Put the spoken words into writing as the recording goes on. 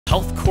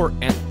HealthCorps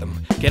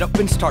Anthem. Get up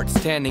and start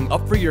standing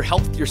up for your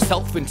health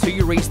yourself until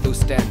you raise those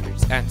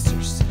standards.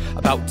 Answers.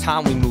 About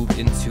time we moved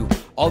into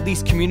all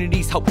these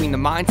communities, helping the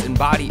minds and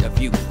body of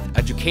youth,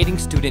 educating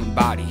student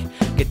body,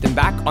 get them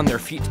back on their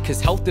feet,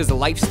 cause health is a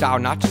lifestyle,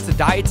 not just a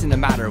diet. It's in a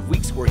matter of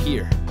weeks. We're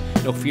here,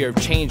 no fear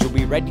of change. We'll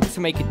be ready to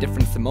make a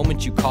difference the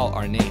moment you call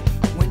our name.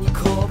 When you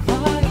call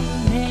my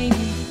name,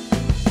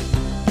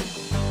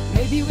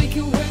 maybe we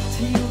can work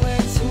till you learn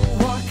to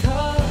walk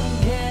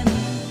again.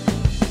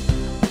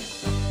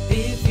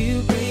 If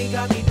you break,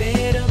 I'll be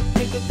there to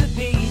pick up the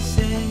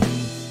pieces.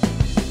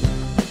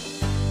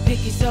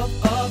 Pick yourself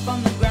up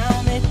on the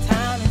ground, that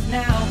time is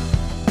now.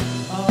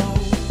 Oh,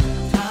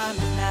 time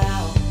is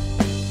now.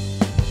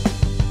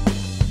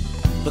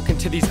 Look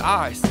into these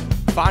eyes,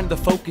 find the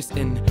focus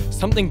in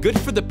something good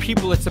for the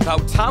people. It's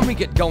about time we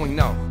get going.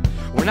 No,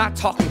 we're not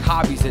talking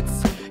hobbies,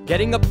 it's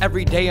getting up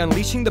every day,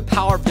 unleashing the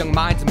power of young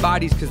minds and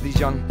bodies, cause these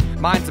young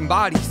minds and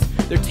bodies,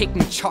 they're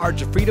taking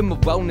charge of freedom of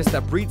wellness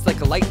that breathes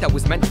like a light that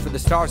was meant for the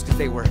stars, cause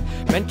they were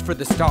meant for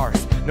the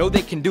stars. Know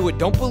they can do it,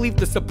 don't believe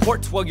the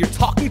supports while you're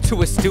talking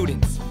to a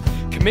student.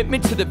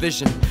 Commitment to the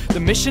vision, the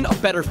mission of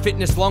better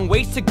fitness. Long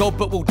ways to go,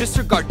 but we'll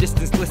disregard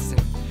distance. Listen,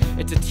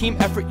 it's a team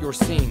effort you're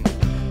seeing.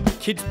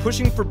 Kids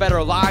pushing for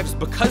better lives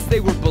because they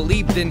were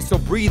believed in. So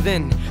breathe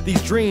in,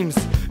 these dreams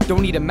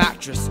don't need a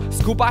mattress.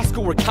 School by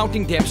school, we're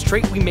counting damn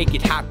straight, we make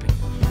it happen.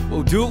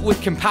 We'll do it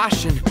with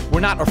compassion, we're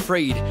not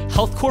afraid.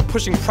 HealthCorps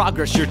pushing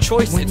progress, your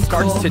choice, it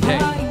starts today.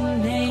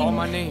 Call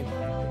my name.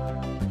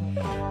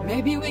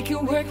 Maybe we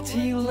can work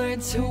till you learn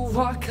to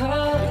walk Maybe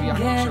I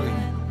can show again.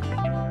 you.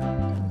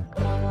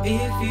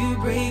 If you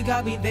break,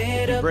 I'll be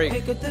there to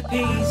pick up the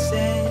pieces.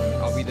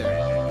 I'll be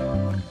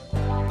there.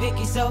 Pick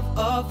yourself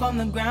up on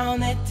the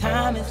ground, that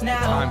time is now.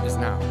 Time is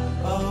now.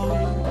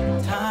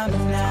 Oh, time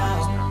is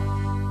now.